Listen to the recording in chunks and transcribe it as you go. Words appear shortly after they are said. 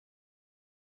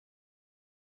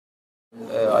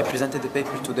I presented a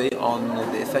paper today on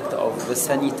the effect of the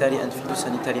sanitary and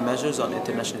phytosanitary measures on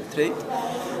international trade,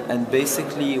 and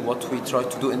basically what we try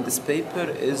to do in this paper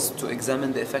is to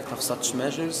examine the effect of such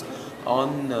measures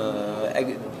on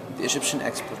the Egyptian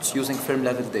exports using firm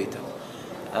level data.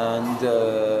 And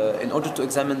in order to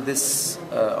examine this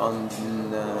on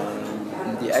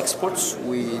the exports,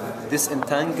 we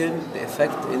disentangle the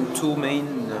effect in two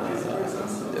main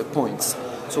points.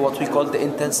 So what we call the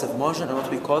intensive margin and what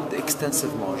we call the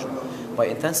extensive margin. By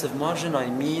intensive margin, I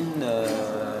mean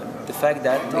the fact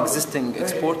that existing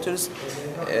exporters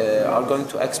are going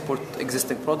to export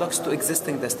existing products to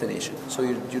existing destinations. So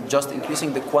you're just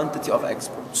increasing the quantity of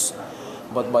exports.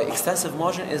 But by extensive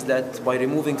margin is that by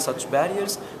removing such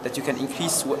barriers that you can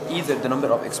increase either the number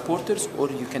of exporters, or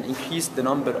you can increase the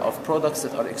number of products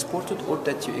that are exported, or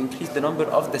that you increase the number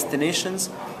of destinations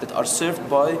that are served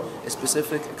by a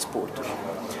specific exporter.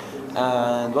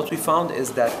 And what we found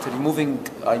is that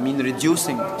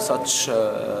reducing such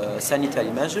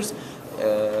sanitary measures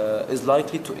is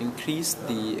likely to increase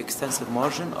the extensive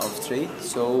margin of trade.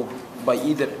 So by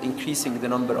either increasing the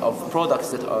number of products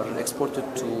that are exported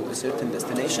to a certain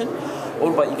destination,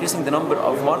 or by increasing the number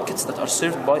of markets that are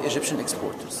served by Egyptian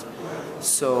exporters.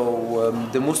 So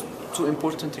the most two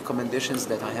important recommendations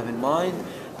that I have in mind,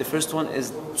 the first one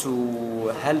is to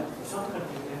help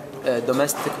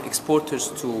domestic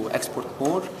exporters to export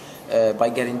more by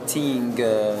guaranteeing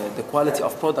the quality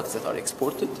of products that are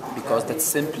exported, because that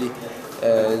simply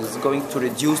is going to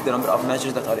reduce the number of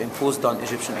measures that are imposed on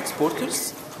Egyptian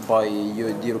exporters by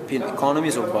the European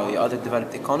economies or by other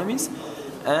developed economies.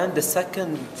 And the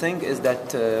second thing is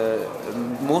that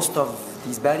most of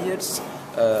these barriers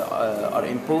are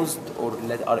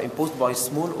imposed by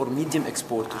small or medium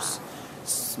exporters,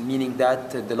 meaning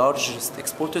that the largest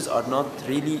exporters are not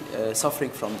really suffering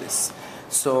from this.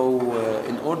 So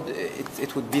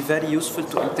it would be very useful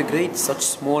to integrate such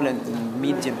small and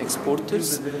medium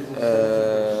exporters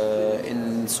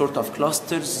in sort of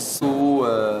clusters to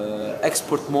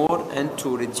export more and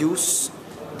to reduce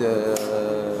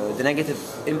the negative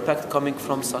impact coming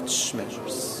from such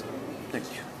measures. Thank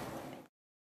you.